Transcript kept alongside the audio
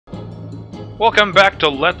Welcome back to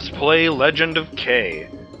Let's Play Legend of K.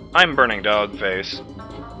 I'm BurningDogFace.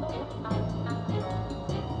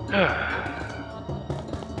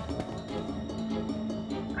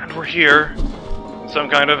 And we're here in some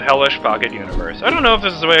kind of hellish pocket universe. I don't know if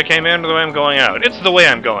this is the way I came in or the way I'm going out. It's the way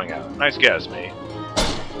I'm going out. Nice guess, me.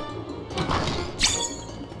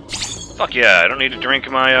 Fuck yeah, I don't need to drink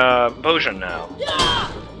my potion now.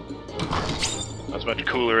 That's much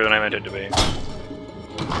cooler than I meant it to be.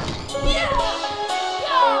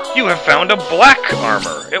 You have found a black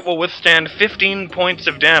armor. It will withstand 15 points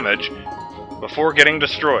of damage before getting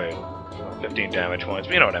destroyed. 15 damage points,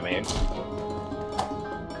 but you know what I mean.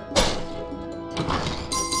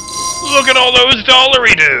 Look at all those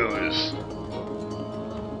dollary-doos!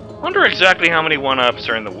 Wonder exactly how many one-ups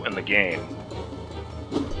are in the game.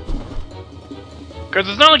 Because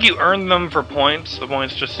it's not like you earn them for points. The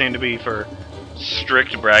points just seem to be for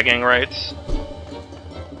strict bragging rights.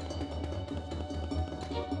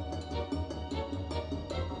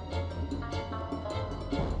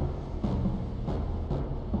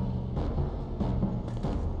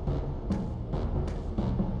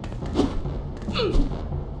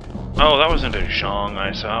 Oh, that wasn't a Zhong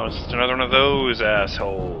I saw. It was just another one of those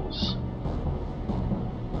assholes.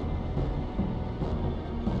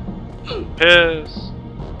 Piss.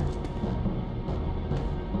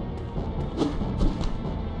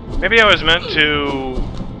 Maybe I was meant to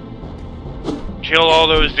kill all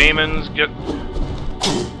those demons, get...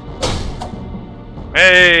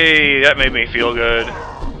 Hey, that made me feel good.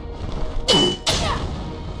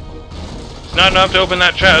 It's not enough to open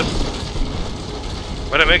that chest,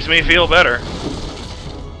 but it makes me feel better.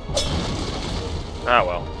 Ah,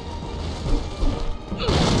 well.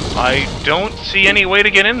 I don't see any way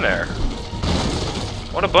to get in there.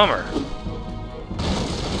 What a bummer.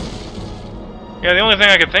 Yeah, the only thing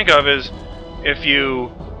I could think of is if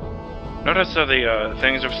you... Notice how the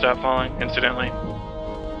things have stopped falling, incidentally?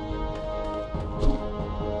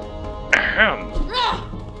 Ahem.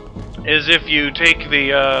 Is if you take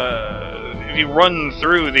the, if you run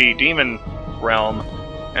through the demon realm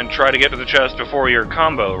and try to get to the chest before your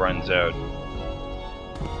combo runs out.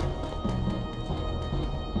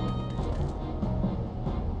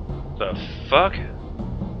 The fuck?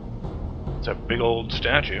 It's a big old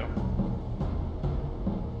statue.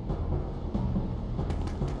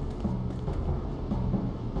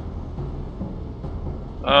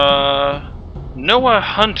 Noah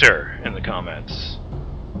Hunter in the comments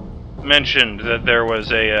mentioned that there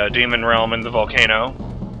was a demon realm in the volcano.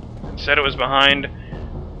 Said it was behind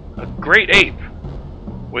a great ape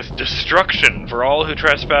with destruction for all who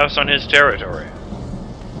trespass on his territory.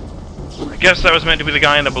 I guess that was meant to be the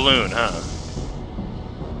guy in the balloon, huh?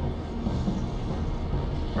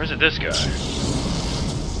 Or is it this guy?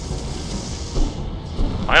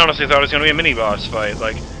 I honestly thought it was going to be a mini-boss fight,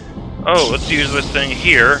 like, oh, let's use this thing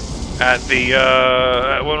here at the,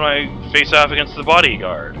 when I face off against the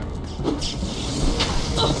bodyguard.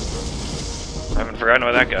 I haven't forgotten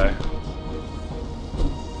about that guy.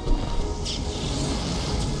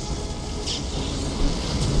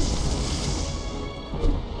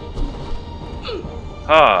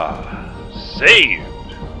 Ah, saved.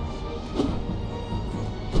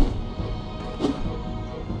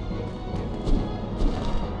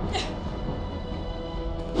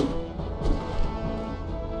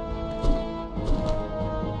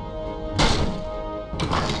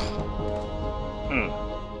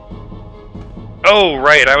 Oh,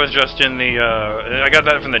 right, I was just in the, I got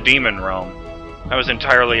that from the demon realm. That was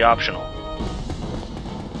entirely optional.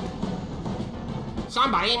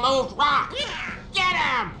 Somebody moved rock! Get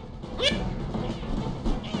him!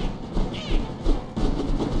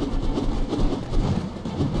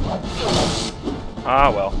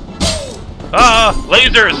 Ah, well. Ah!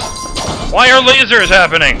 Lasers! Why are lasers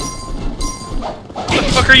happening? What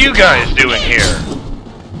the fuck are you guys doing here?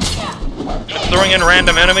 Just throwing in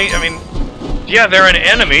random enemies? I mean, yeah, they're an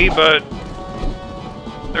enemy, but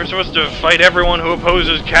they're supposed to fight everyone who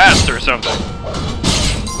opposes caste or something.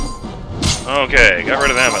 Okay, got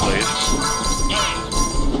rid of them at least.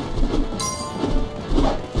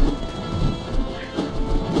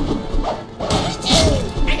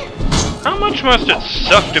 How much must it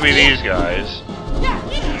suck to be these guys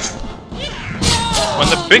when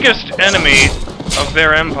the biggest enemy of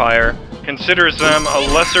their empire considers them a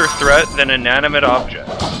lesser threat than inanimate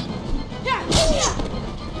objects?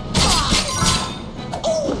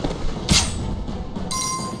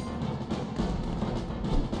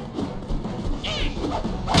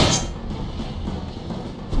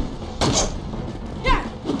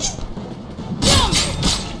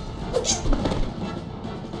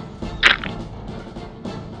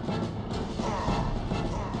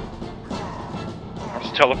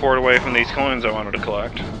 just teleport away from these coins I wanted to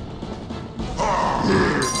collect.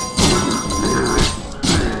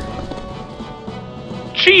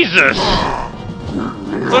 Jesus!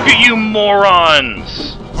 Look at you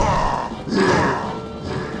morons!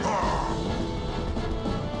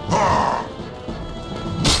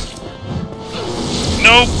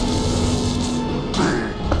 Nope!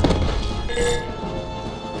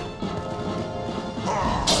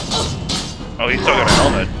 Oh, he's still got a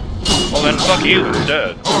helmet. Well then, fuck you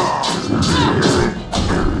instead.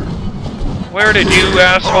 Where did you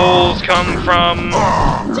assholes come from?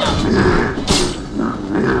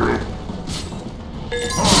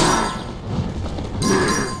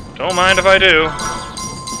 Don't mind if I do.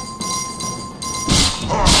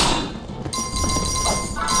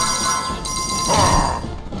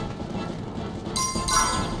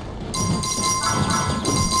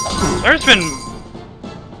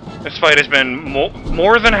 This fight has been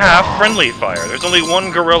more than half friendly fire. There's only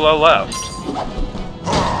one gorilla left.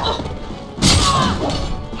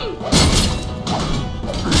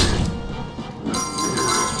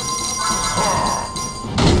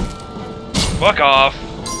 Fuck off.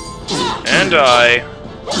 And die.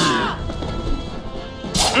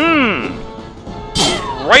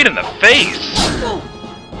 Right in the face!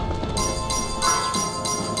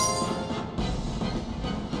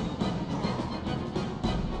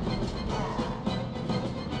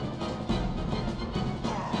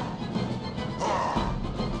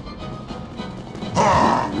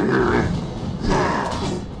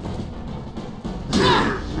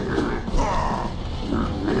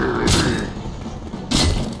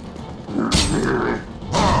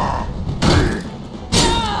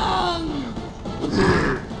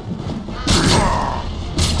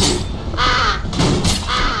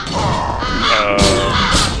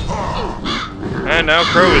 And now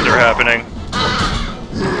crows are happening.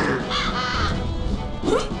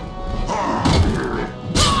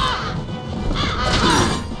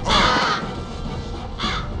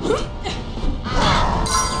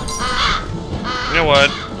 You know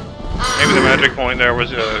what? Maybe the magic point there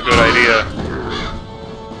was a good idea.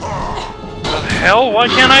 What the hell? Why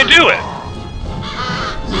can't I do it?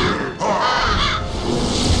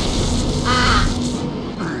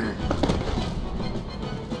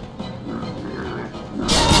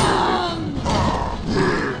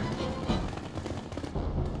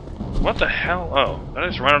 What the hell? Oh, I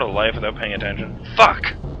just run out of life without paying attention.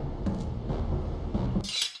 Fuck!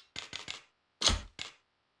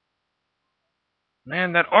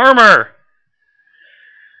 Man, that armor!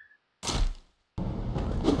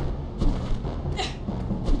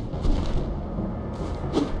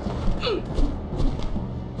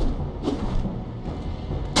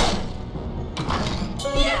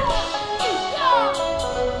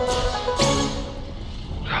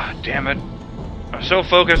 God damn it. I'm so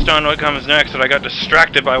focused on what comes next that I got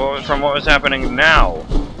distracted by what was happening now.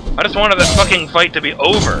 I just wanted that fucking fight to be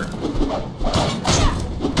over.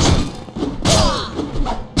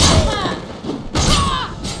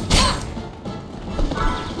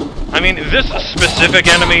 I mean, this specific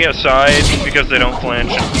enemy aside, because they don't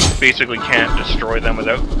flinch and you basically can't destroy them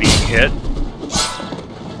without being hit,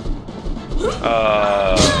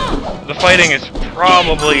 the fighting is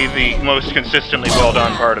probably the most consistently well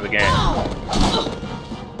done part of the game.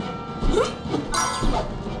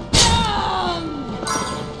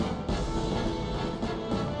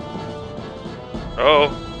 Oh.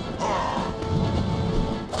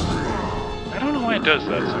 I don't know why it does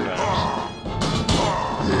that sometimes.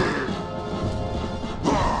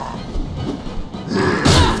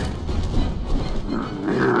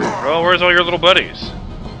 Well, where's all your little buddies?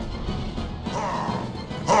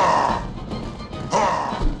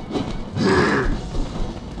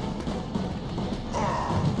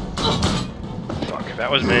 Fuck,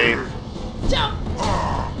 that was me.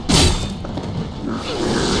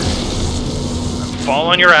 Fall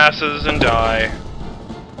on your asses and die.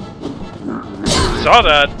 Saw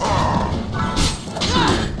that.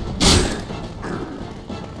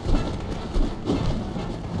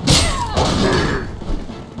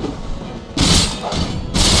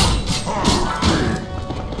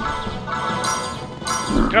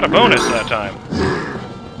 Got a bonus that time.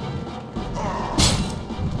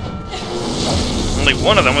 Only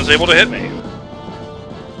one of them was able to hit me.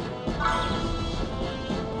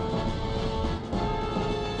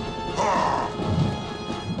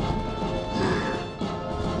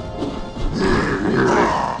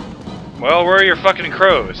 Well, where are your fucking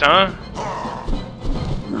crows, huh?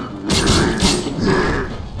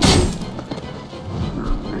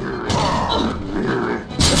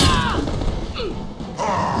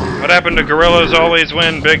 What happened to gorillas always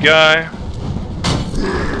win, big guy?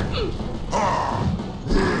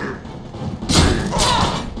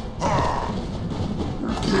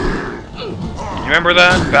 remember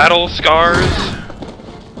that? Battle scars?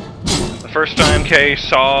 The first time Kay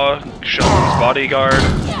saw Sean's bodyguard?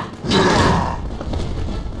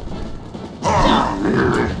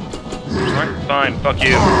 Alright, fine, fuck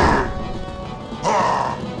you.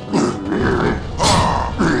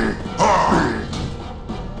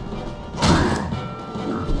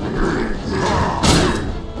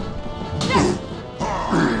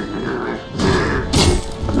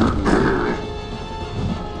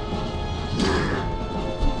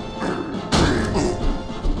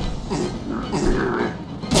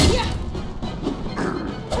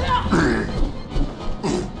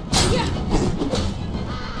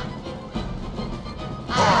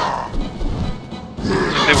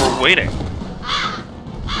 They were waiting.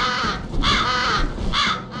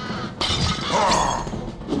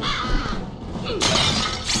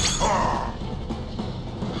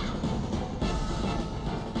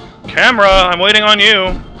 Camera, I'm waiting on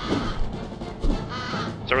you.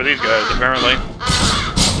 So are these guys, apparently.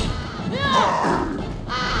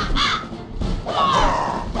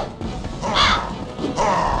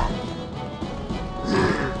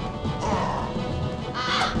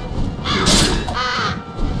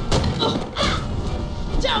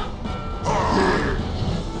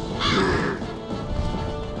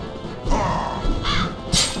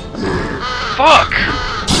 Fuck!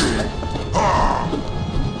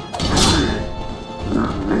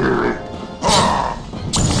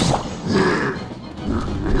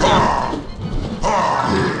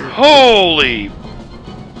 Holy! I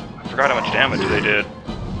forgot how much damage they did.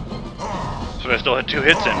 So I still had 2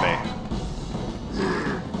 hits in me.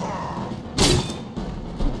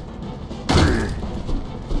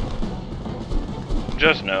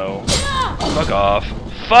 Just no. Fuck off.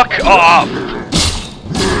 Fuck off!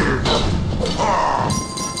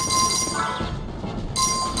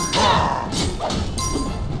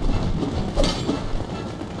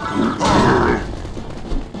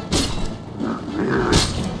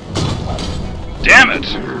 Damn it!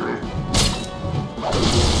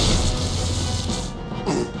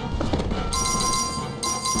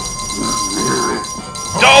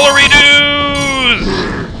 Dollary dues!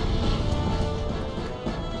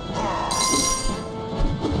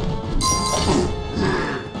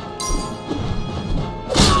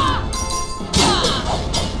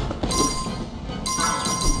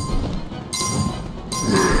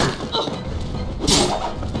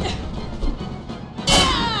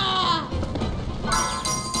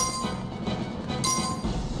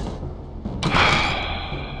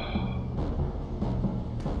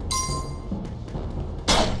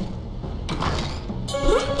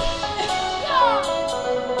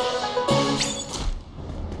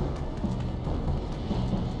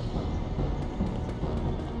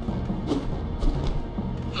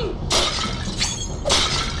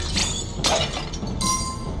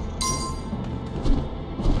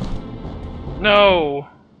 No!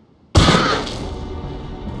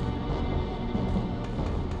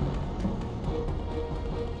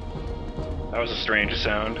 That was a strange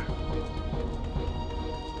sound.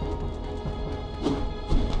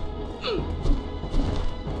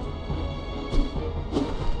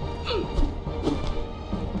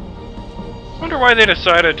 Wonder why they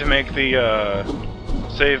decided to make the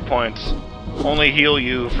save points only heal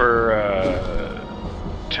you for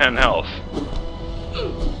 10 health.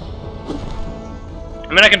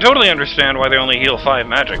 I mean, I can totally understand why they only heal 5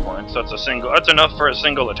 magic points. That's enough for a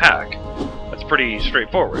single attack. That's pretty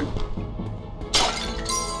straightforward.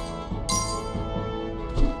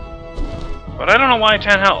 But I don't know why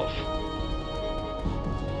 10 health.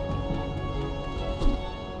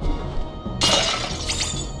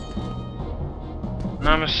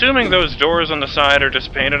 Now I'm assuming those doors on the side are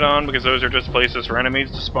just painted on because those are just places for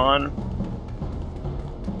enemies to spawn.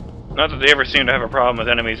 Not that they ever seem to have a problem with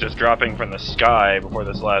enemies just dropping from the sky before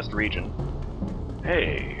this last region.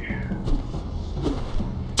 Hey.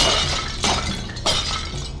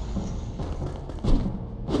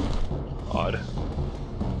 Odd.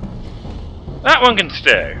 That one can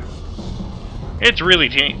stay. It's really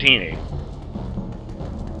teeny.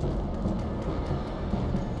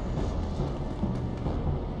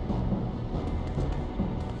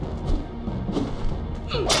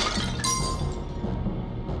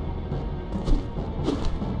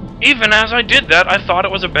 Even as I did that, I thought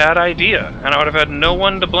it was a bad idea, and I would have had no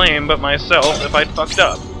one to blame but myself if I'd fucked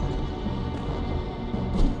up.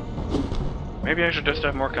 Maybe I should just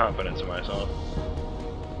have more confidence in myself.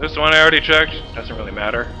 This one I already checked, doesn't really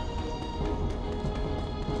matter.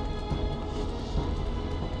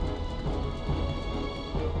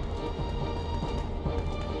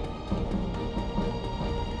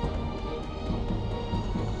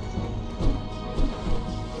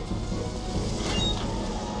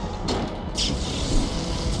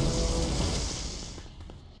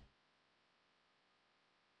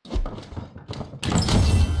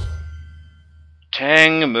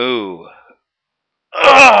 Tang Mu.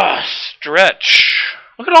 Ugh, stretch.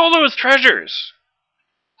 Look at all those treasures.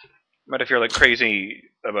 But if you're like crazy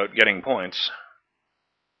about getting points,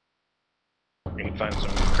 you can find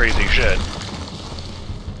some crazy shit.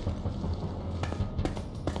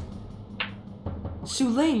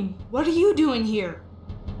 Sulaim, what are you doing here?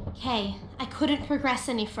 Kay, I couldn't progress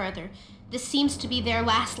any further. This seems to be their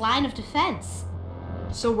last line of defense.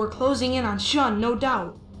 So we're closing in on Shun, no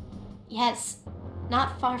doubt. Yes,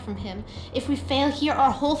 not far from him. If we fail here,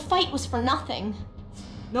 our whole fight was for nothing.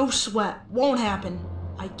 No sweat, won't happen.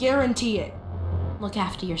 I guarantee it. Look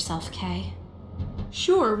after yourself, Kay.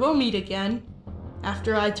 Sure, we'll meet again.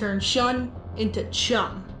 After I turn Shun into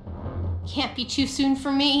Chum. Can't be too soon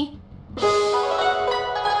for me.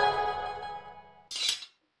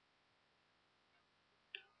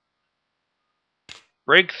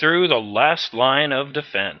 Break through the last line of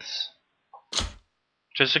defense.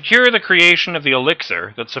 To secure the creation of the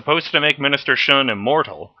elixir that's supposed to make Minister Shun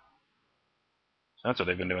immortal, that's what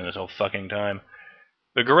they've been doing this whole fucking time,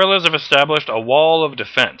 the guerrillas have established a wall of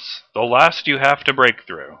defense, the last you have to break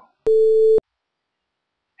through.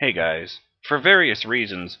 Hey guys, for various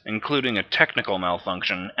reasons, including a technical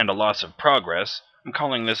malfunction and a loss of progress, I'm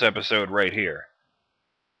calling this episode right here.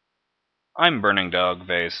 I'm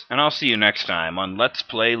BurningDogFace, and I'll see you next time on Let's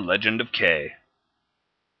Play Legend of K.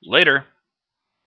 Later!